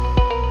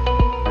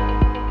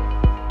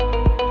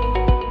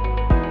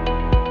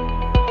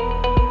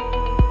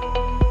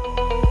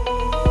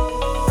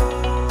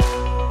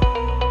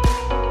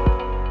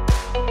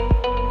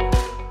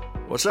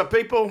What's up,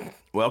 people?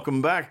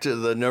 Welcome back to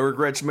the No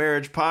Regrets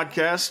Marriage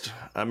podcast.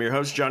 I'm your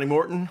host, Johnny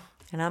Morton.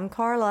 And I'm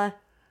Carla.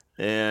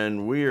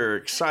 And we are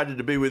excited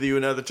to be with you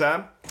another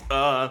time.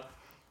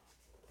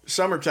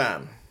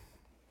 Summertime.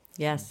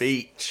 Yes.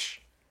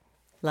 Beach.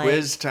 Lake.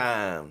 Quiz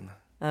time.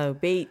 Oh,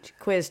 beach.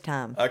 Quiz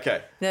time.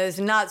 Okay. No, it's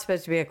not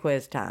supposed to be a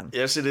quiz time.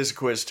 Yes, it is a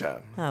quiz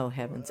time. Oh,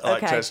 heavens. I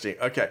like Okay. testing.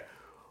 Okay.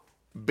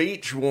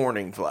 Beach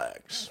warning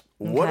flags.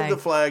 What do the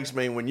flags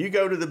mean when you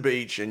go to the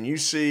beach and you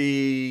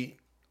see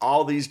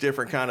all these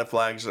different kind of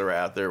flags that are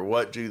out there?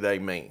 What do they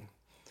mean?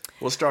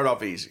 We'll start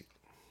off easy.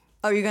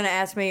 Oh, you're going to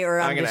ask me or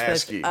I'm going just to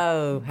supposed ask you.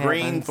 Oh,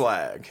 Green heavens.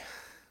 flag.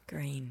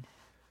 Green.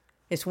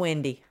 It's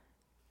windy.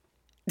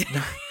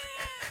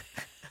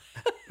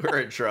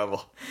 We're in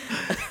trouble.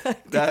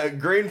 The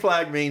green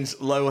flag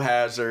means low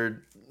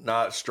hazard,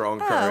 not strong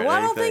current. Oh, well, I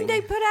don't anything.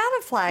 think they put out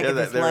a flag if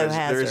it's low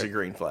hazard. There is a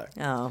green flag.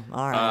 Oh,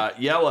 all right.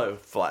 Yellow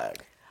flag.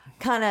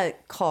 Kind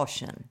of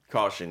caution.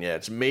 Caution, yeah.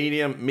 It's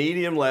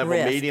medium level,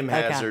 Risk. medium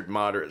Okay. hazard,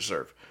 moderate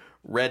surf.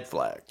 Red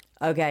flag.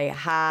 Okay,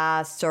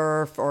 high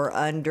surf or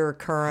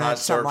undercurrent, High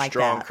something surf, like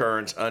strong that.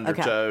 currents,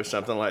 undertow,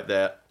 something like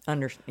that.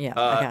 Yeah,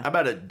 How okay.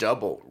 about a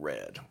double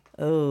red?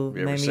 Oh,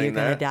 ever maybe seen you're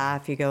going to that? die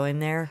if you go in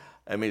there.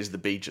 That means the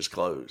beach is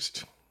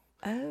closed.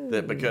 Oh.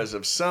 That because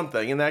of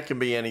something, and that can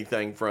be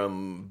anything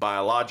from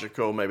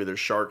biological, maybe there's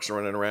sharks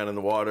running around in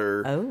the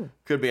water. Oh.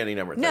 Could be any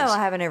number of things. No, I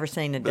haven't ever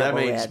seen a But that double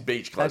means red.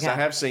 beach closed. Okay. I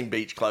have seen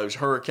beach closed.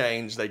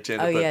 Hurricanes, they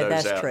tend to put those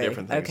that's out, true.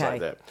 different things Okay.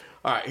 like that.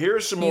 All right,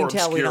 here's some You more can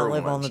tell obscure we don't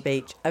live on ones. the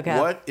beach. Okay.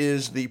 What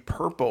is the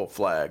purple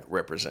flag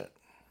represent?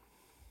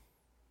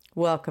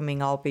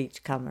 Welcoming all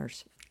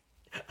beachcombers.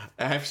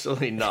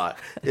 Absolutely not.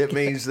 It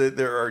means that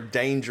there are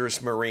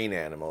dangerous marine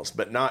animals,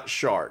 but not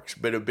sharks.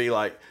 But it'd be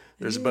like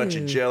there's a bunch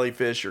of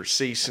jellyfish or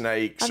sea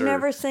snakes I've or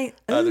never seen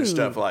other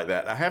stuff like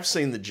that. I have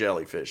seen the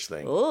jellyfish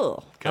thing.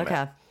 Oh,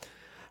 okay.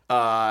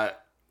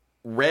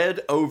 Red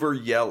over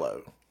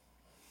yellow.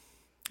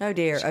 Oh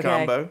dear. It's a okay.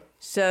 combo.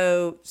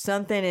 So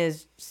something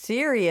is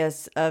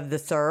serious of the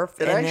surf.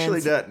 It and actually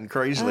then, doesn't,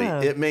 crazily.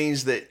 Oh. It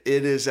means that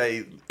it is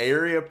a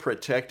area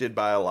protected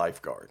by a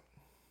lifeguard.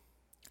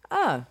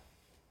 Oh,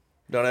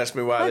 Don't ask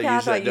me why okay. they I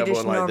use thought that you double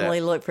just one like normally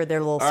that. look for their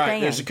little All right,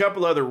 stand. there's a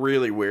couple other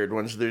really weird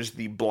ones. There's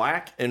the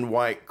black and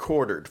white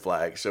quartered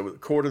flag. So a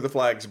quarter of the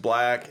flag's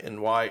black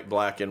and white,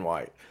 black and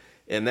white.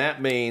 And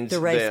that means the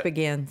race that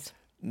begins.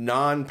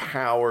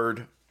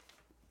 non-powered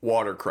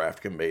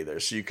watercraft can be there.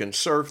 So you can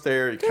surf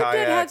there, you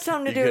kayak, had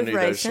something to you do can with do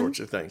those racing. sorts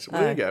of things.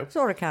 Well, there you go.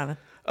 Sort of, kind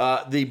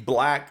of. The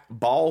black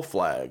ball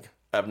flag,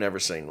 I've never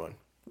seen one.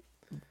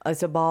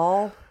 It's a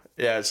ball.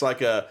 Yeah, it's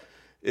like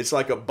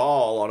a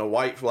ball on a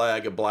white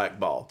flag, a black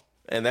ball.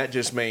 And that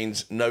just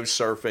means no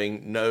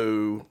surfing,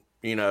 no,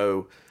 Who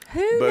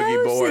boogie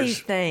knows boards. these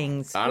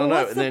things? I don't know.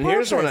 What's And the then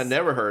here's one I purpose?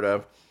 never heard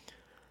of.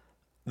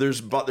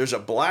 There's a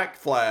black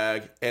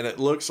flag, and it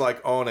looks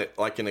like on it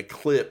like an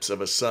eclipse of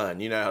a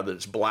sun. You know how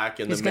it's black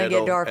in It's the gonna get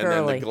middle dark and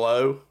early. then the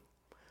glow?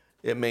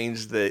 It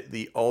means that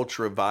the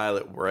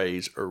ultraviolet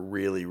rays are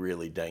really,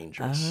 really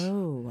dangerous.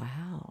 Oh,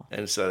 wow.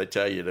 And so they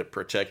tell you to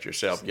protect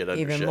yourself, get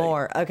under Even shade.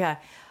 more. Okay.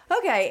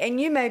 Okay, and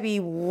you may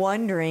be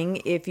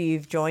wondering if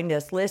you've joined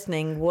us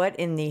listening, what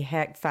in the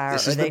heck fire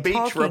This are is the they beach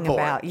talking report.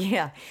 about?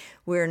 Yeah,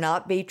 we're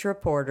not beach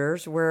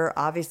reporters. We're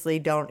obviously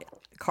don't.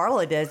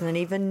 Carla doesn't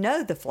even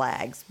know the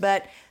flags,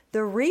 but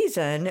the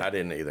reason, I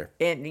didn't either.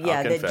 and I'll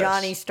yeah, that confess.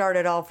 Johnny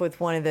started off with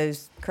one of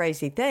those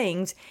crazy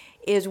things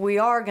is we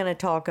are going to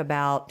talk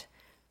about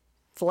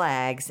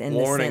flags in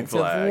Warning the sense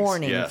flags, of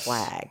warning yes.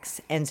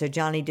 flags. And so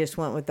Johnny just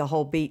went with the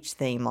whole beach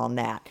theme on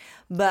that.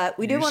 But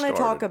we do You want to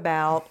talk started.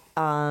 about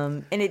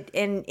and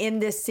in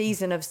this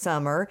season of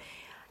summer,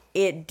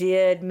 it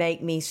did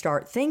make me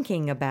start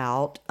thinking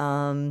about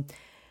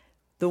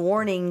the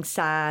warning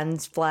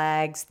signs,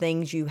 flags,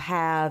 things you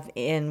have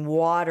in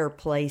water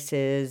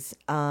places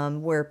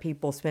where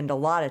people spend a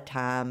lot of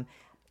time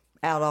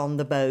out on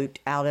the boat,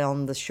 out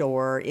on the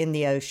shore, in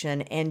the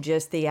ocean, and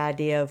just the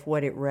idea of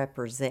what it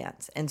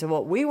represents. And so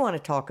what we want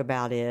to talk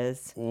about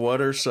is...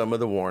 What are some of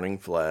the warning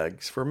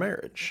flags for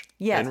marriage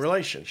Yes. and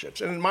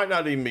relationships? And it might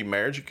not even be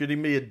marriage. It could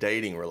even be a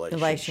dating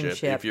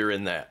relationship. If you're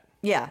in that.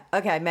 Yeah,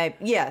 okay, maybe,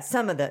 yeah,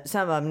 some of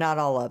them, not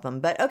all of them.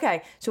 But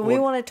okay, so we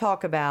want to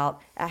talk about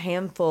a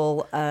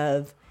handful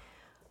of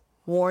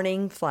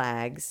warning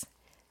flags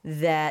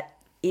that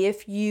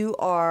if you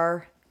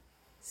are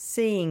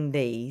seeing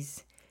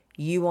these,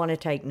 you want to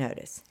take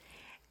notice.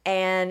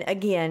 And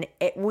again,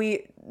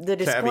 the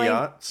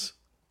disclaimer, Caveats.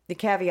 the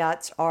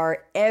caveats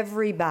are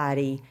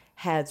everybody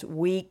has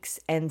weeks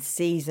and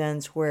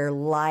seasons where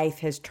life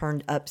has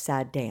turned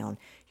upside down.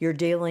 You're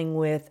dealing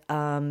with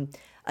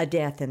a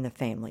death in the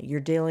family. You're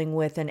dealing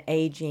with an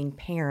aging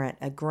parent,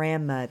 a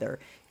grandmother.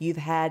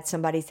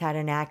 Somebody's had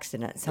an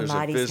accident. There's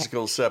a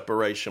physical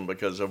separation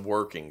because of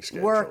working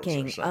schedules.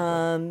 working. Or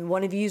something.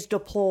 One of you's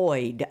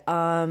deployed.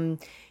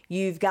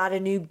 You've got a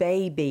new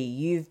baby.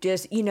 You've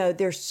just,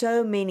 there's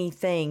so many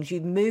things.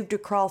 You've moved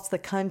across the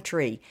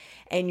country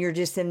and you're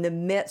just in the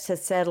midst of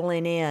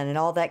settling in and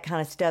all that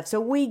kind of stuff.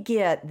 So we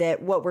get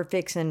that what we're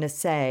fixing to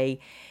say,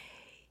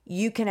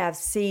 you can have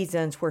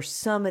seasons where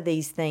some of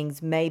these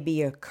things may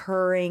be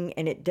occurring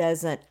and it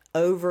doesn't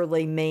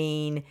overly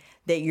mean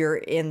that you're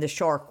in the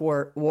shark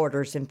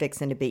waters and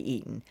fixing to be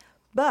eaten.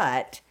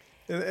 But...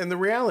 And the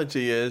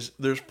reality is,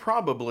 there's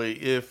probably,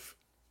 if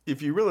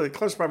you really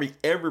close, probably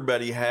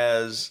everybody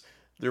has,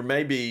 there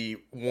may be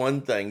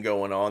one thing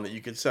going on that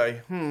you could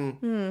say,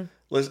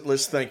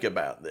 let's think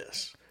about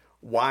this.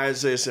 Why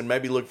is this? And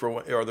maybe look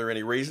for, are there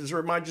any reasons? Or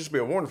it might just be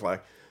a warning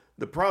flag.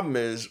 The problem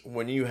is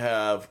when you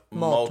have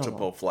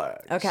multiple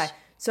flags. Okay.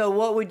 So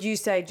what would you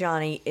say,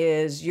 Johnny,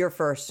 is your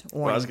first warning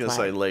flag? Well, I was going to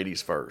say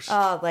ladies first.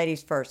 Oh,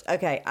 ladies first.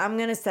 Okay. I'm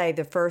going to say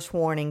the first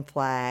warning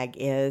flag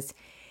is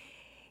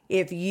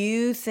if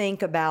you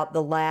think about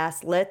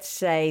let's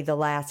say the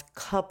last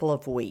couple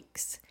of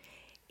weeks,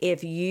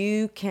 if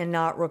you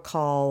cannot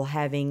recall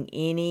having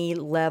any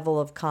level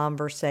of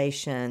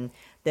conversation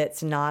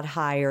that's not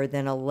higher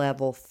than a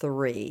level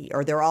 3,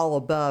 or they're all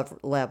above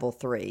level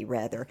 3,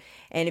 rather.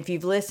 And if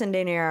you've listened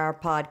to our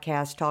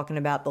podcast talking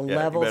about the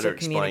levels of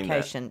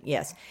communication,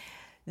 yes,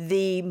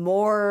 the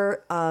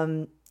more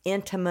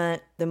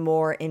intimate, the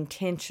more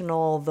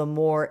intentional, the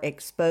more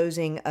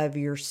exposing of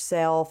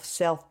yourself,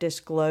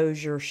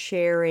 self-disclosure,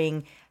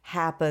 sharing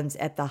happens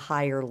at the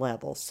higher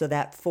levels. So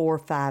that 4,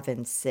 5,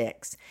 and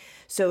 6.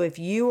 So if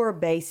you are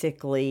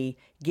basically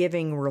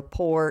giving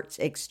reports,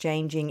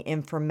 exchanging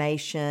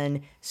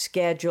information,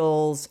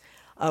 schedules,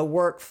 a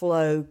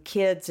workflow,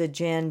 kids'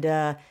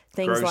 agenda,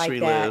 things like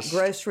that,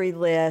 grocery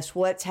list,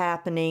 what's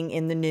happening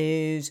in the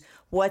news,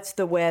 what's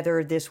the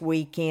weather this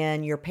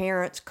weekend, your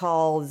parents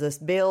call, the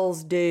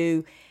bills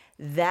due,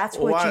 that's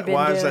what you've been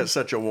doing. Why is that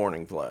such a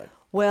warning flag?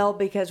 Well,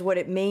 because what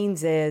it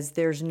means is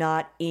there's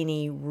not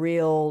any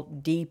real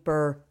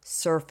deeper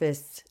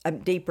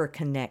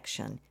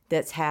connection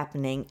that's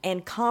happening.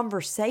 And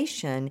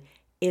conversation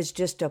is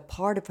just a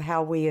part of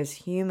how we as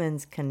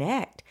humans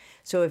connect.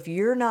 So if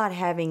you're not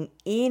having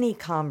any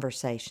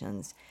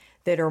conversations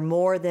that are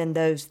more than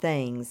those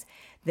things,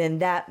 then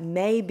that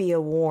may be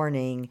a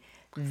warning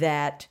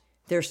that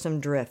there's some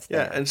drift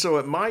there. Yeah, and so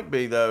it might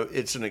be, though,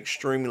 it's an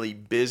extremely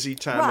busy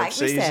time of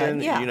season.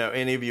 You know,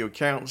 any of you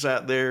accountants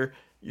out there,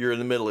 you're in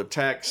the middle of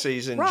tax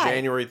season,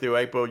 January through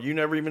April, you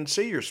never even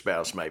see your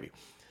spouse maybe.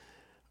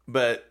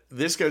 But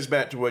this goes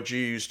back to what you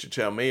used to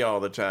tell me all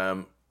the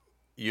time,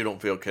 you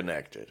don't feel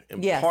connected.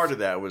 And part of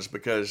that was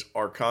because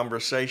our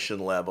conversation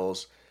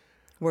levels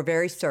were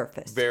very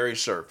surface. Very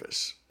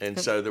surface. And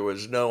so there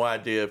was no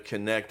idea of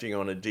connecting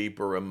on a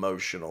deeper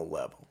emotional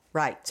level.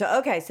 Right.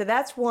 So, so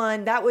that's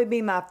one. That would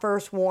be my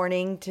first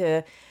warning,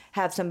 to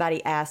have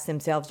somebody ask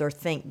themselves or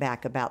think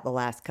back about the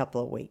last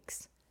couple of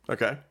weeks.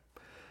 Okay.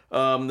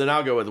 Then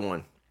I'll go with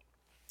one.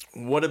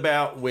 What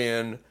about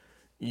when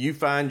you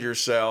find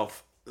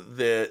yourself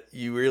that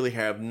you really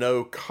have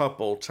no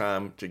couple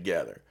time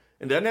together?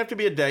 It doesn't have to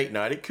be a date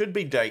night. It could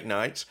be date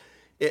nights.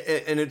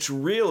 And it's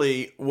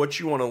really what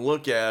you want to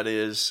look at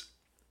is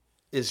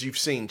you've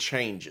seen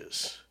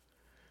changes.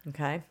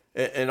 Okay.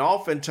 And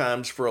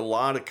oftentimes for a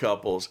lot of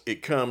couples,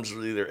 it comes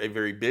with either a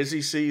very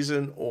busy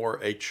season or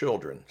a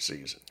children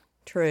season.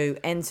 True.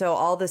 And so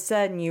all of a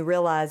sudden you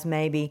realize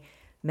maybe,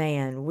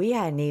 man, we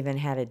hadn't even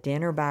had a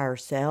dinner by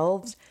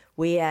ourselves.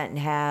 We hadn't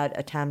had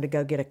a time to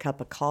go get a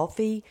cup of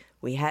coffee.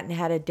 We hadn't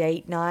had a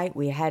date night.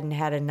 We hadn't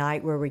had a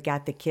night where we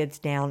got the kids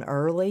down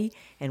early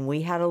and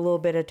we had a little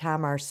bit of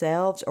time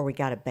ourselves, or we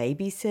got a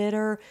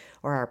babysitter,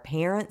 or our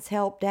parents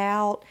helped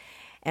out.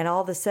 And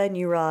all of a sudden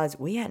you realize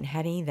we hadn't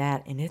had any of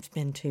that, and it's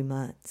been 2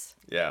 months.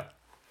 Yeah.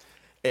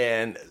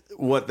 And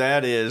what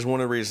that is,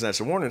 one of the reasons that's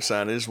a warning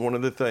sign is one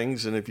of the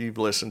things, and if you've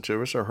listened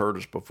to us or heard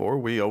us before,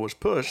 we always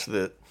push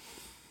that,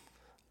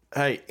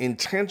 hey,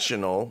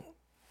 intentional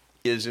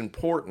is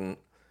important,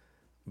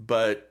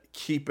 but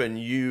keeping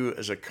you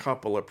as a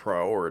couple a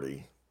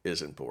priority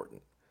is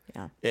important.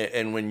 Yeah.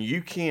 And when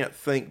you can't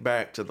think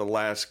back to the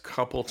last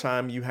couple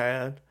time you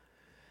had,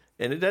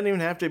 and it doesn't even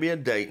have to be a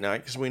date night,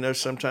 because we know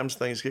sometimes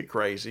things get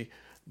crazy,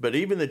 but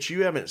even that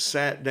you haven't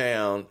sat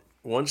down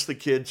once the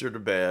kids are to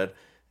bed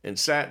and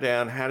sat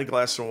down, had a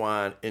glass of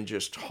wine, and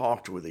just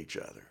talked with each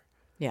other.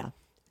 Yeah.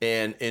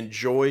 And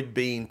enjoyed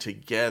being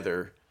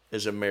together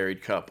as a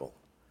married couple.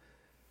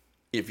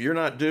 If you're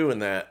not doing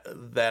that,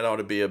 that ought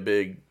to be a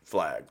big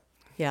flag.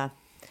 Yeah.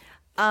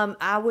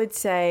 I would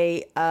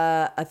say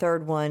a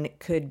third one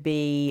could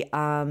be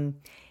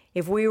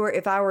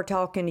if I were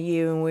talking to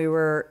you and we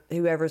were,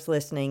 whoever's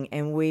listening,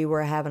 and we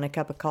were having a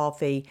cup of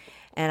coffee,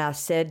 and I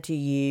said to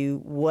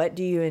you, what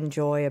do you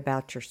enjoy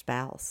about your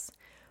spouse?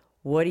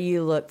 What do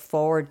you look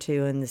forward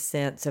to in the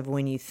sense of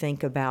when you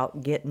think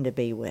about getting to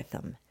be with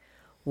them?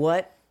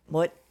 What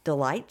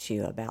delights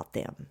you about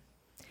them?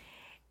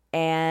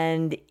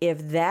 And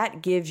if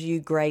that gives you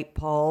great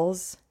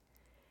pause,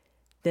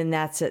 then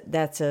that's a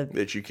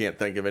that you can't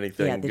think of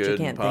anything that good you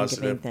can't and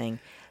positive. Think of anything.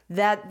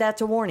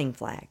 That's a warning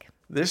flag.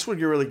 This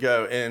would really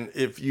go. And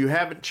if you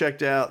haven't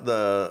checked out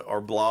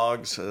our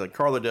blogs,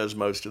 Carla does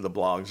most of the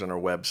blogs on our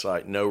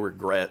website, No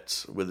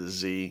Regrets with a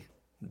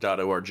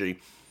Z.org.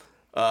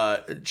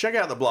 Check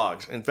out the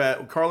blogs. In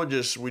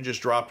fact, we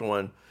just dropped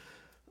one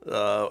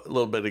a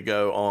little bit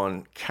ago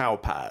on cow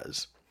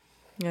pies.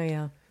 Oh,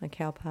 yeah, the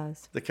cow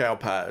pies. The cow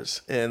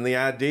pies. And the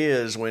idea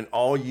is when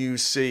all you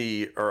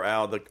see are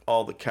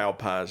all the cow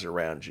pies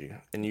around you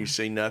and you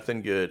see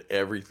nothing good,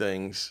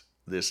 everything's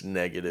this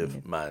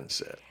negative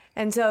mindset.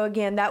 And so,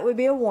 again, that would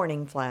be a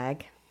warning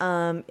flag.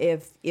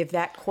 If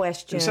that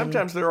question... And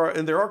sometimes there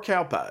are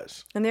cow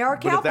pies. And there are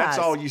cow pies. But if that's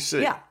all you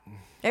see. Yeah.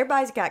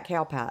 Everybody's got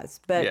cow pies.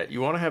 But yeah, you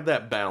want to have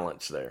that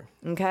balance there.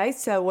 Okay,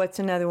 so what's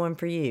another one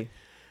for you?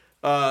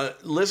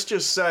 Let's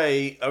just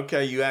say,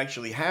 okay, you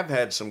actually have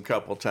had some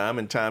couple time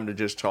and time to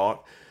just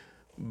talk,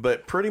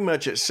 but pretty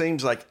much it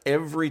seems like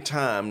every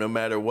time, no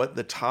matter what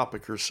the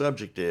topic or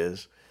subject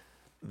is,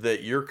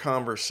 that your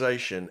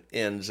conversation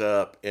ends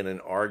up in an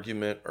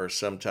argument or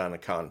some kind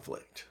of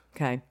conflict.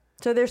 Okay.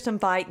 So there's some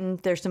fighting,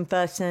 there's some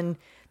fussing,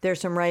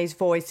 there's some raised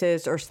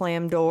voices or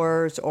slam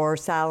doors or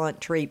silent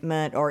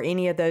treatment or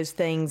any of those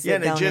things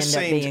that don't end up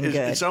being good.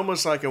 It's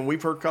almost like, and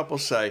we've heard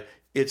couples say,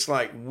 it's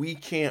like we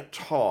can't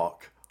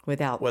talk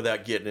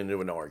without getting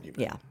into an argument.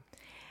 Yeah.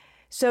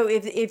 So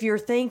if you're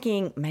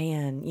thinking,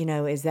 man,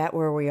 is that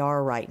where we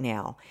are right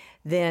now?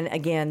 Then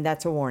again,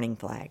 that's a warning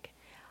flag.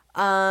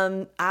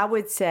 I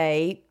would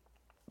say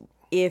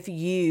if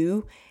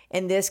you,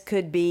 and this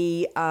could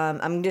be,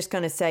 I'm just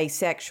going to say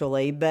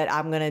sexually, but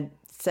I'm going to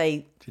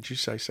say... Did you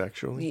say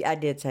sexually? I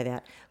did say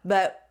that.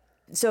 But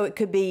so it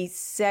could be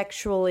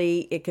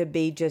sexually, it could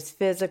be just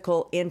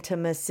physical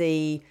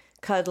intimacy,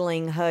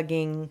 cuddling,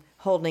 hugging,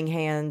 holding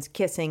hands,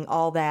 kissing,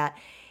 all that.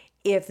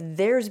 If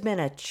there's been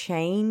a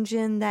change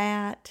in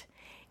that,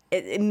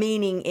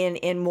 meaning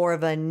in more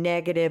of a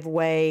negative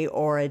way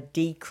or a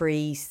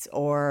decrease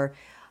or...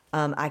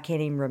 I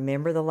can't even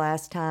remember the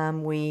last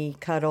time we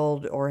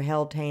cuddled or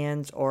held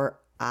hands, or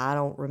I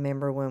don't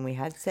remember when we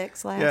had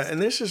sex last. Yeah,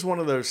 and this is one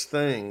of those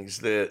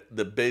things that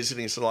the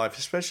busyness of life,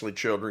 especially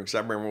children, because I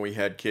remember when we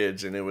had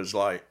kids and it was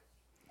like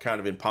kind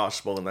of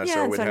impossible, and that's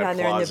why we'd have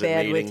closet meetings. They're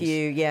in the bed with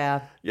you,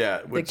 yeah.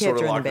 Yeah, we'd sort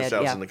of lock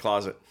ourselves in the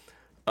closet.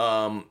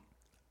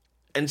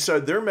 And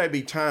so there may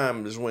be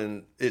times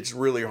when it's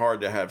really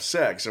hard to have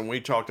sex, and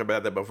we talked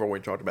about that before we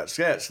talked about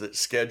sex, that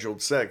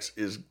scheduled sex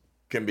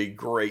can be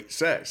great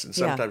sex, and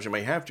sometimes you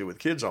may have to with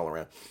kids all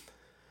around.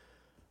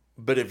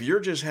 But if you're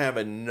just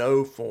having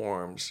no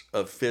forms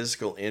of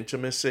physical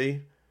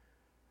intimacy,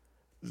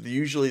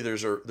 usually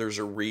there's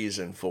a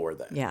reason for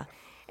that. Yeah.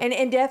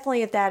 And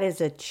definitely if that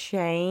is a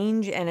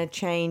change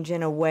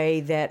in a way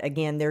that,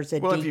 again, there's a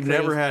decrease. Well, if you've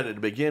never had it to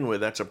begin with,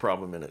 that's a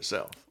problem in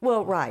itself.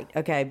 Well, right.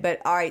 Okay.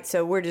 But all right.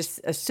 So we're just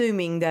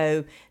assuming,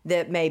 though,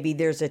 that maybe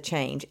there's a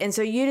change. And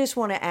so you just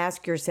want to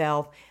ask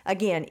yourself,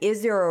 again,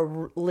 is there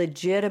a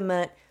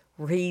legitimate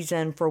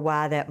reason for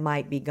why that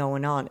might be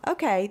going on?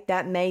 Okay.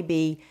 That may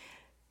be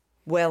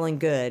well and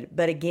good.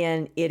 But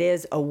again, it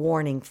is a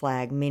warning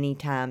flag many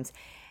times.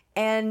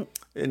 And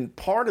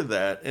part of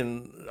that,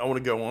 and I want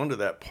to go on to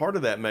that, part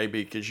of that may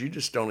be because you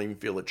just don't even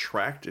feel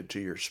attracted to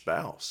your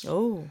spouse.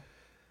 Oh.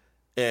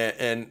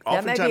 And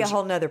that may be a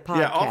whole nother podcast.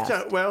 Yeah,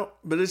 oftentimes, well,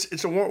 but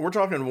we're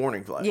talking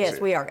warning flags. Yes,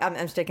 here. we are.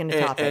 I'm sticking to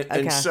topic.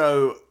 Okay. And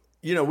so,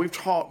 we've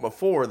talked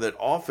before that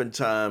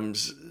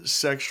oftentimes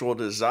sexual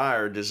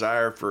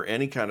desire for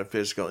any kind of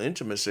physical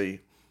intimacy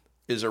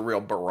is a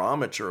real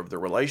barometer of the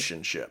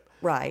relationship.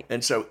 Right.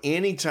 And so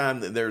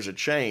anytime that there's a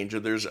change or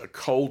there's a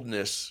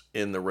coldness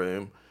in the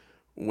room,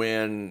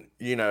 when,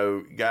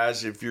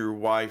 guys, if your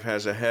wife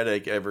has a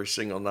headache every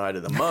single night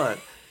of the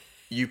month,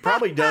 you've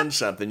probably done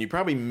something. You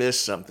probably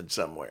missed something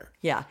somewhere.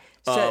 Yeah.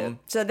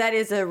 So that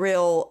is a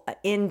real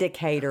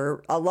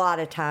indicator a lot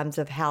of times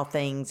of how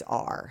things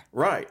are.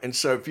 Right. And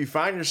so if you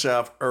find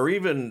yourself, or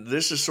even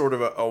this is sort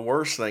of a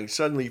worse thing,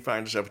 suddenly you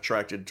find yourself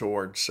attracted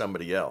towards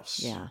somebody else.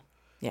 Yeah.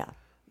 Yeah.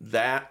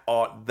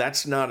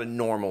 That's not a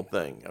normal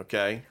thing,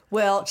 okay?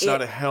 Well, it's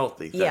not a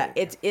healthy thing. Yeah,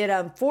 it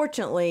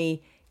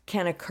unfortunately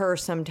can occur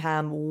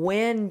sometime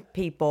when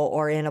people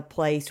are in a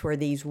place where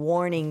these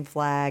warning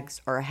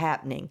flags are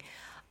happening.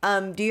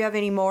 Do you have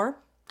any more?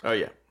 Oh,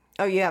 yeah.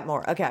 Oh, you have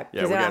more. Okay.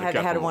 Because then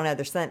I had one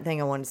other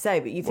thing I wanted to say,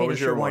 but you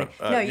finished your warning.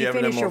 No, you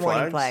finished your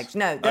warning flags.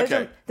 No, those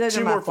are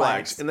two my more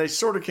flags, and they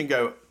sort of can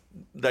go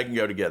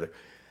together.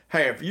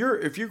 Hey, if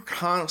you're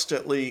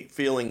constantly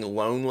feeling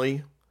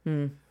lonely,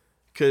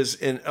 because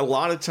a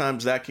lot of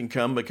times that can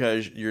come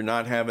because you're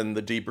not having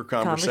the deeper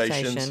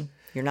conversations.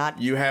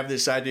 You have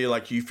this idea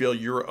like you feel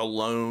you're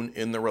alone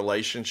in the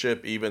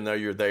relationship even though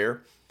you're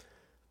there.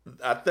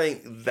 I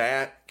think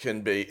that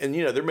can be, and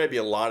there may be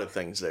a lot of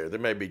things there. There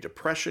may be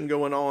depression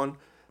going on.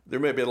 There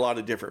may be a lot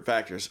of different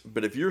factors.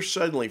 But if you're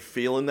suddenly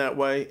feeling that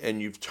way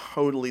and you've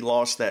totally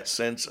lost that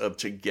sense of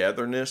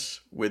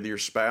togetherness with your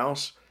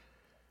spouse,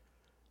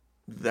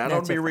 that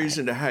ought to be a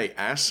reason to,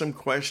 ask some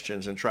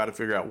questions and try to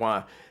figure out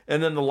why.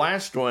 And then the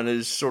last one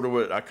is sort of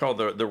what I call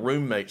the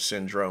roommate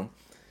syndrome.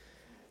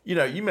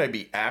 You may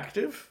be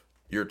active,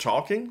 you're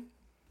talking,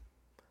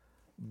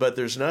 but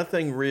there's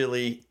nothing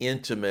really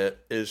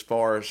intimate as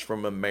far as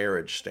from a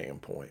marriage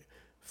standpoint.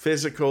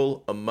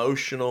 Physical,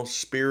 emotional,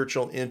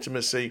 spiritual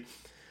intimacy.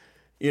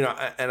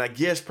 And I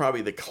guess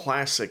probably the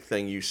classic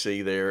thing you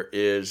see there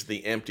is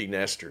the empty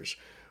nesters,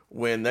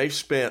 when they've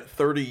spent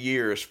 30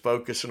 years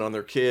focusing on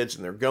their kids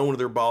and they're going to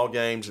their ball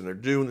games and they're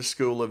doing the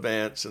school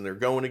events and they're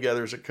going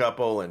together as a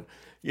couple and,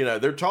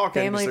 they're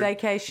talking. Family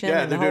vacation.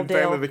 Yeah, and they're the whole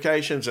doing family deal.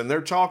 vacations and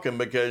they're talking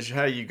because,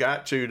 hey, you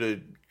got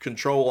to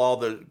control all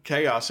the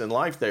chaos in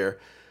life there.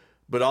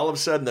 But all of a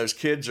sudden those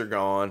kids are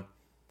gone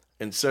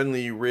and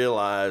suddenly you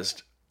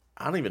realized,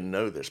 I don't even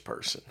know this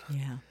person.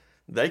 Yeah.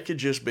 They could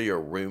just be a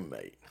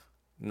roommate,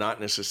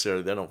 not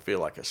necessarily, they don't feel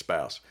like a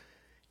spouse.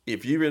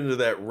 If you're into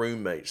that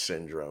roommate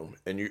syndrome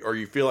and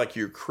you feel like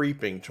you're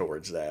creeping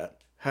towards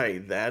that, hey,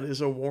 that is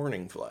a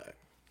warning flag.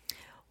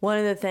 One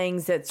of the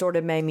things that sort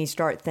of made me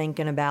start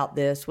thinking about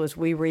this was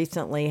we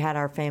recently had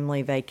our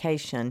family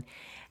vacation.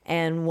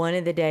 And one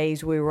of the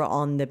days we were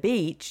on the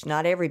beach,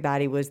 not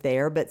everybody was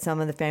there, but some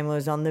of the family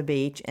was on the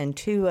beach. And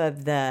two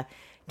of the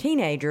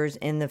teenagers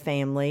in the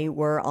family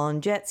were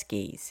on jet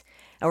skis,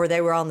 or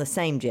they were on the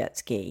same jet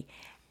ski.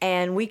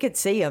 And we could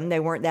see them. They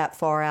weren't that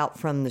far out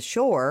from the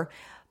shore.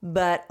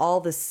 But all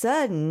of a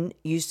sudden,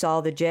 you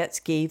saw the jet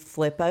ski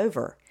flip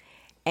over.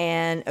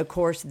 And, of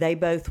course, they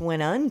both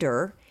went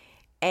under.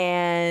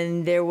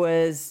 And there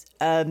was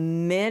a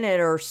minute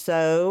or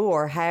so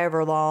or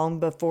however long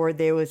before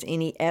there was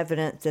any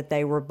evidence that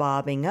they were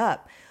bobbing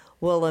up.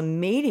 Well,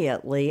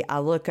 immediately I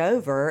look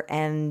over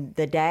and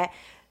their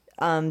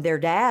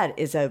dad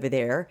is over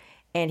there.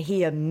 And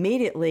he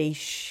immediately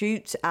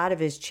shoots out of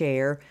his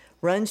chair,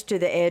 runs to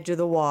the edge of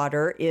the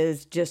water,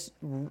 is just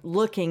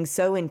looking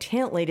so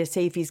intently to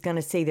see if he's going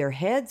to see their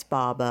heads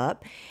bob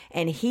up.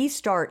 And he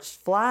starts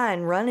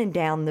flying, running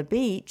down the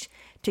beach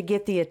to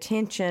get the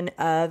attention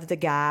of the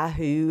guy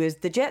who is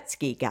the jet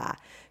ski guy,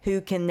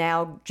 who can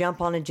now jump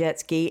on a jet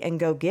ski and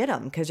go get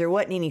them, because there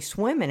wasn't any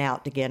swimming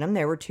out to get them.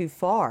 They were too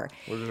far.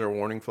 Was there a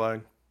warning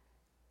flag?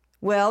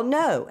 Well,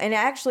 no. And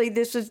actually,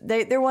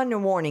 there wasn't a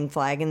warning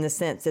flag in the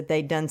sense that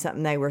they'd done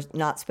something they were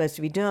not supposed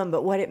to be doing.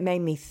 But what it made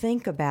me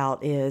think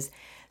about is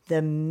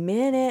the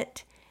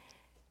minute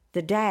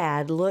the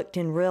dad looked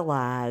and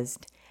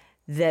realized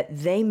that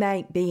they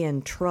might be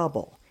in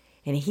trouble,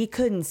 and he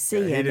couldn't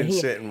see him. He didn't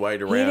sit and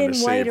wait around. He didn't to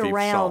see wait if he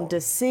around saw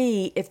to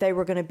see if they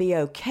were going to be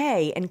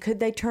okay, and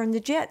could they turn the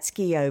jet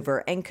ski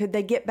over, and could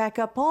they get back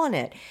up on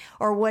it,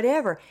 or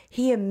whatever.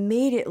 He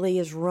immediately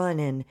is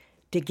running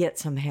to get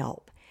some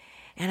help.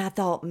 And I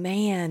thought,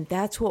 man,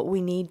 that's what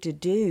we need to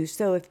do.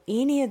 So if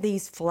any of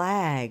these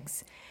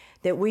flags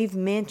that we've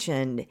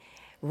mentioned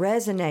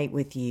resonate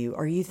with you,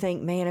 or you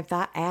think, man, if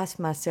I ask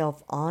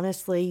myself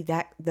honestly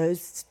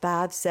those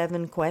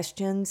 5-7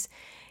 questions,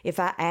 if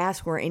I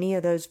ask were any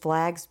of those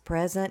flags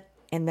present,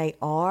 and they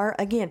are,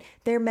 again,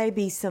 there may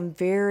be some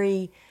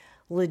very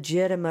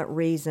legitimate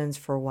reasons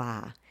for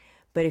why.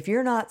 But if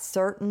you're not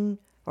certain,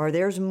 or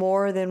there's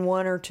more than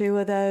one or two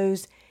of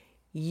those,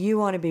 you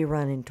want to be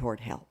running toward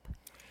help.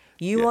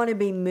 You want to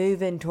be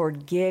moving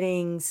toward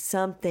getting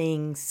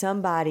something,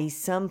 somebody,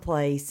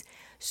 someplace,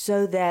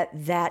 so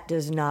that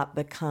does not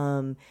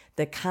become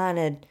the kind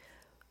of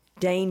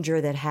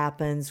danger that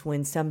happens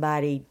when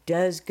somebody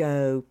does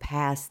go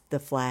past the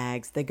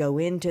flags. They go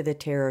into the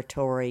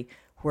territory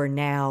where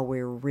now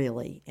we're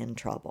really in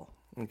trouble.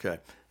 Okay.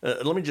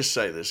 Let me just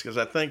say this, because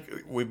I think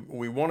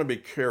we want to be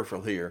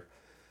careful here,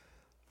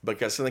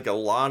 because I think a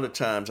lot of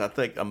times, I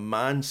think a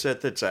mindset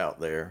that's out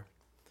there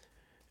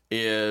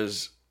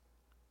is,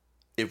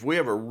 if we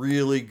have a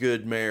really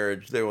good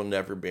marriage, there will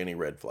never be any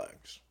red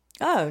flags.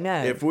 Oh,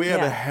 no. If we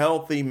have a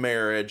healthy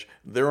marriage,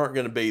 there aren't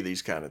going to be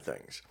these kind of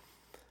things.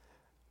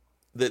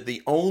 That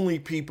the only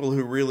people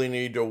who really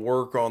need to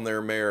work on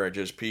their marriage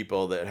is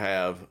people that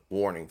have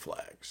warning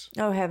flags.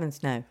 Oh,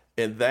 heavens no.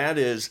 And that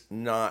is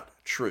not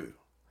true.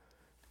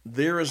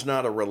 There is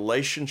not a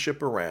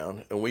relationship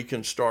around, and we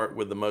can start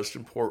with the most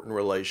important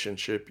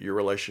relationship, your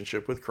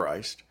relationship with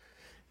Christ.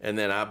 And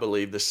then I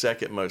believe the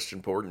second most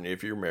important,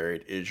 if you're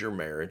married, is your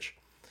marriage.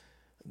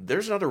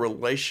 There's not a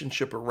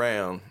relationship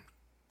around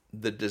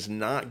that does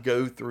not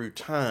go through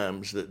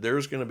times that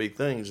there's going to be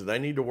things that they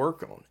need to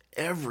work on.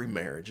 Every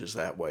marriage is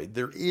that way.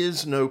 There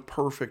is no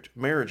perfect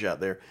marriage out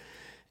there.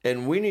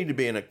 And we need to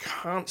be in a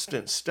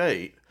constant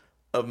state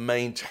of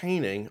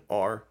maintaining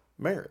our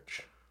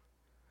marriage.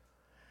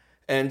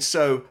 And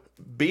so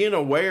being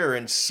aware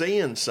and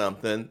seeing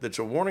something that's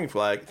a warning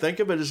flag, think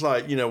of it as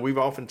like, we've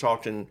often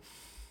talked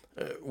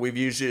we've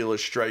used the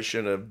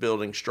illustration of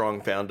building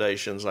strong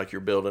foundations like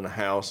you're building a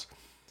house.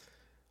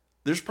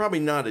 There's probably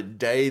not a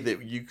day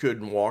that you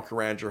couldn't walk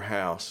around your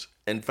house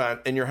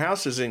and your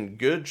house is in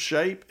good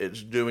shape.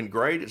 It's doing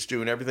great. It's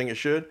doing everything it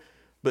should,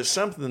 but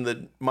something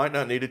that might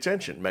not need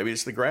attention. Maybe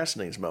it's the grass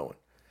needs mowing.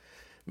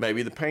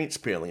 Maybe the paint's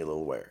peeling a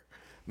little wear.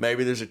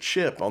 Maybe there's a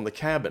chip on the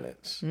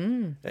cabinets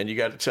and you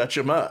got to touch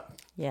them up.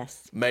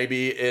 Yes.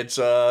 Maybe it's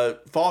a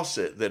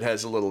faucet that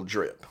has a little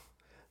drip.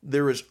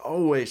 There is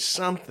always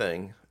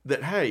something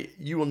that, hey,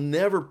 you will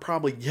never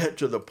probably get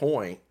to the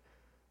point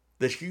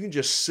that you can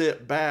just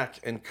sit back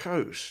and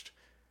coast.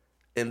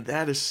 And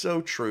that is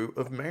so true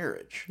of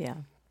marriage. Yeah.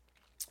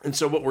 And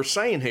so what we're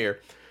saying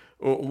here,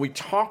 we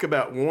talk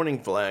about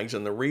warning flags,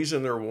 and the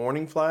reason they're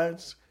warning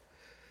flags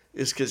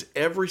is because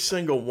every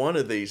single one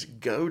of these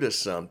go to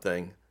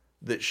something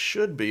that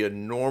should be a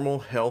normal,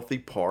 healthy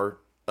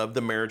part of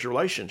the marriage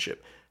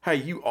relationship. Hey,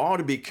 you ought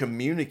to be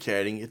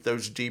communicating at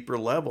those deeper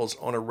levels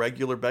on a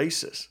regular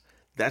basis.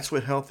 That's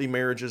what healthy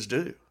marriages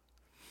do.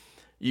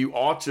 You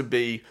ought to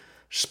be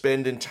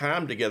spending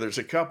time together as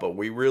a couple.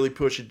 We really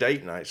push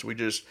date nights. We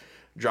just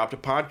dropped a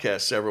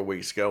podcast several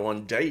weeks ago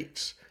on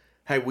dates.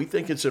 Hey, we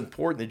think it's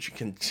important that you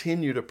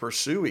continue to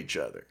pursue each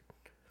other.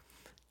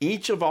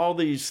 Each of all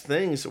these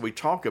things that we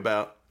talk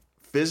about,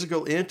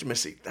 physical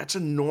intimacy, that's a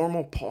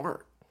normal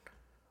part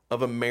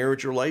of a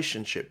marriage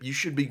relationship. You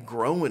should be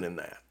growing in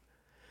that.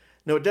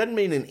 Now, it doesn't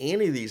mean in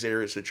any of these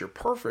areas that you're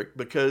perfect,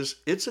 because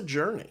it's a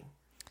journey.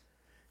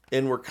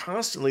 And we're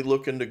constantly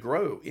looking to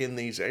grow in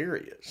these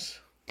areas.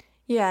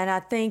 Yeah, and I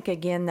think,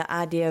 again, the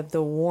idea of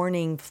the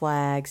warning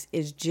flags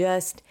is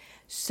just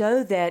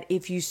so that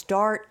if you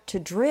start to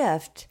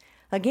drift,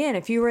 again,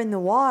 if you were in the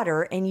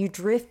water and you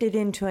drifted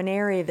into an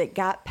area that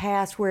got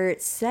past where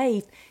it's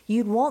safe,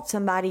 you'd want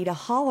somebody to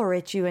holler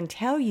at you and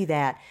tell you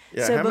that.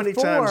 Yeah, so how many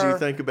times do you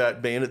think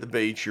about being at the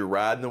beach, you're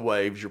riding the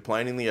waves, you're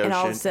playing in the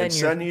ocean, and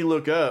suddenly you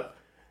look up,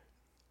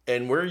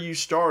 and where you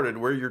started,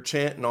 where your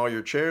tent and all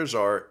your chairs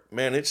are,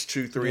 man, it's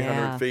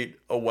 200-300 feet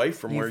away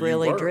from where you were. You've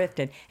really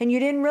drifted. And you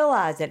didn't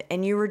realize it.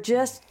 And you were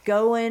just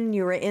going,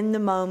 you were in the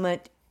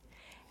moment,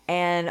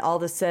 and all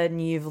of a sudden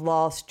you've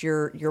lost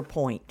your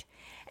point.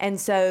 And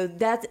so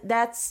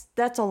that's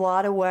a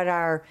lot of what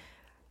our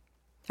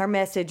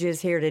message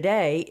is here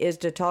today, is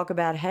to talk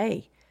about,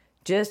 hey,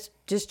 just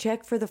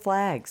check for the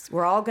flags.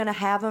 We're all going to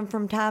have them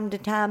from time to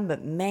time,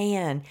 but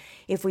man,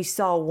 if we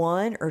saw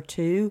one or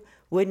two,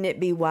 wouldn't it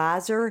be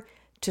wiser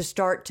to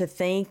start to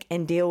think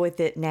and deal with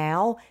it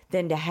now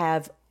than to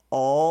have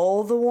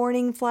all the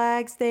warning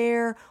flags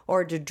there,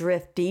 or to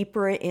drift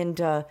deeper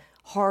into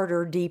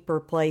harder, deeper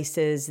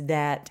places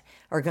that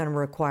are going to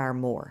require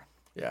more?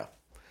 Yeah.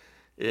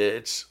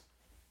 It's,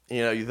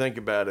 you think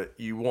about it,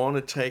 you want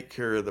to take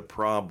care of the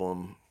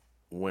problem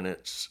when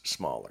it's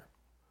smaller.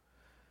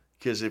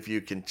 Because if you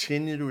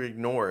continue to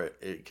ignore it,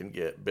 it can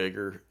get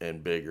bigger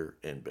and bigger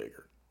and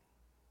bigger.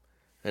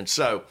 And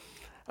so,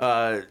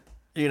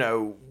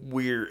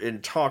 we're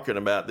in talking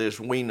about this,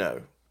 we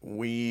know.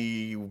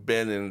 We've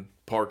been in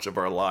parts of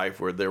our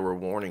life where there were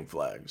warning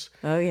flags.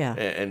 Oh, yeah.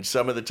 And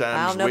some of the times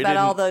I don't know about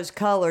all those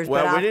colors,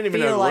 but I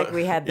feel like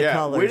we had the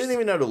colors. We didn't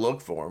even know to look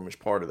for them as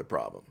part of the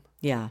problem.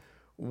 Yeah.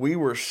 We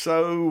were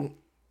so,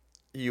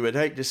 you would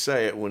hate to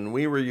say it, when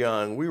we were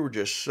young, we were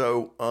just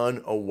so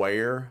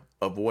unaware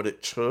of what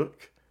it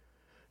took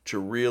to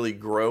really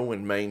grow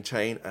and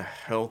maintain a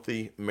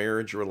healthy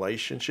marriage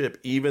relationship,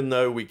 even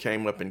though we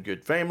came up in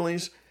good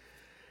families.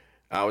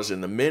 I was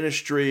in the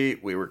ministry.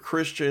 We were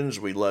Christians.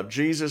 We loved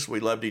Jesus. We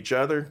loved each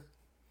other.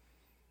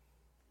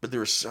 But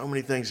there were so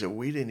many things that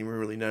we didn't even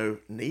really know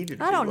needed to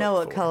be I don't know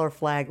what for. color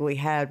flag we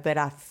had, but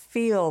I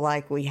feel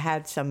like we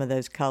had some of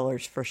those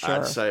colors for sure.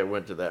 I'd say it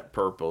went to that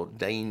purple,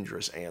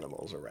 dangerous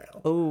animals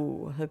around.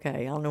 Oh, okay.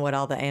 I don't know what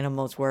all the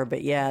animals were,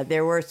 but yeah,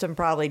 there were some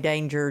probably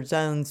danger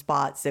zone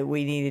spots that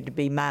we needed to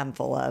be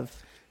mindful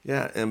of.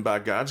 Yeah, and by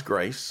God's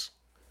grace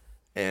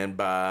and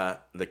by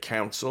the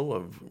counsel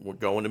of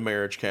going to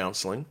marriage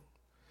counseling,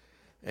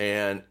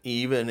 and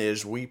even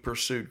as we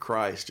pursued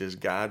Christ, as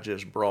God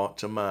just brought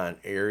to mind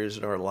areas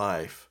in our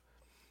life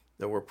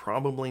that were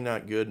probably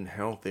not good and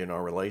healthy in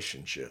our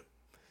relationship.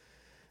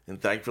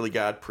 And thankfully,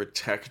 God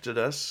protected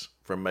us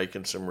from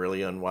making some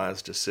really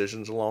unwise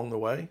decisions along the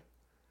way.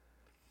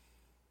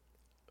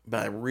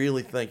 But I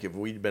really think if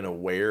we'd been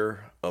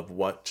aware of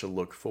what to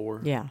look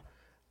for,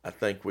 I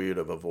think we would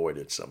have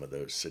avoided some of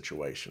those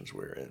situations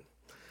we're in.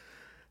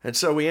 And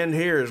so we end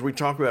here as we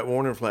talk about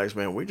warning flags,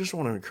 man. We just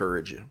want to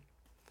encourage you.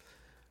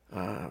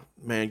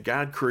 Man,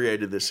 God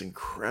created this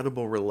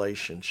incredible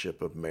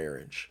relationship of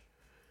marriage.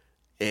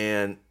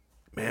 And,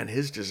 man,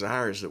 his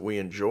desire is that we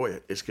enjoy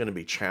it. It's going to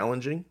be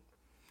challenging.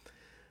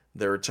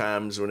 There are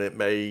times when it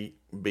may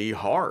be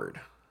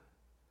hard.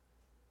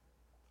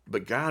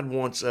 But God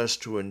wants us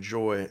to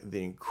enjoy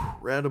the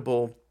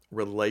incredible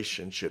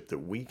relationship that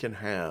we can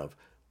have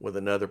with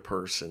another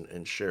person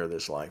and share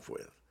this life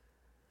with.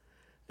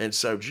 And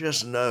so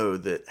just know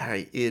that,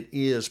 hey, it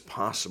is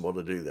possible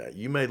to do that.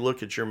 You may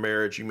look at your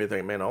marriage, you may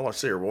think, man, all I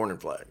see are warning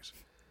flags.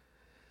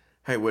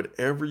 Hey,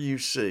 whatever you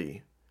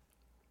see,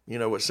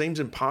 what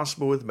seems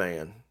impossible with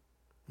man,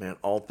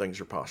 all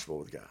things are possible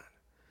with God.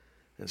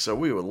 And so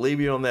we will leave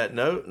you on that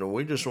note, and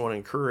we just want to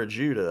encourage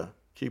you to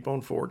keep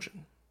on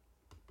forging.